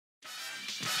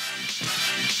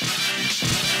I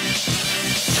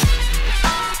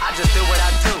just do what I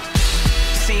do.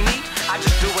 See me? I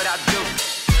just do what I do.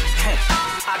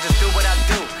 I just do what I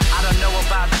do. I don't know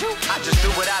about you. I just do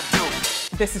what I do.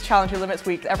 This is Challenge Your Limits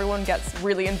week. Everyone gets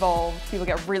really involved. People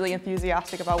get really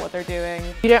enthusiastic about what they're doing.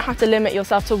 You don't have to limit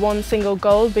yourself to one single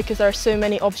goal because there are so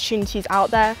many opportunities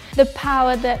out there. The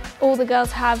power that all the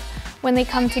girls have when they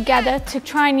come together to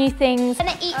try new things. I'm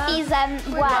gonna eat these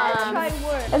worms.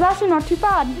 It's actually not too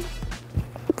bad.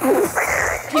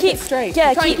 Keep it straight.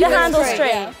 Yeah, keep the handle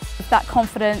straight. That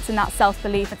confidence and that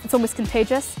self-belief, it's almost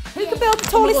contagious. Who can build the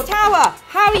tallest tower?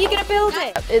 How are you going to build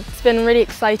it? It's been really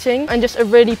exciting and just a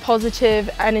really positive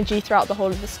energy throughout the whole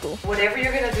of the school. Whatever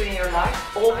you're going to do in your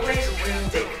life, always dream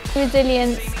big.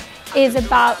 Resilience is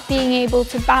about being able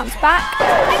to bounce back.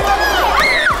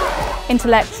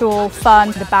 Intellectual,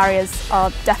 fun, the barriers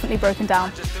are definitely broken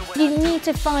down. You need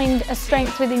to find a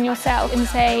strength within yourself and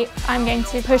say, I'm going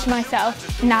to push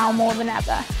myself now more than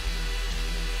ever.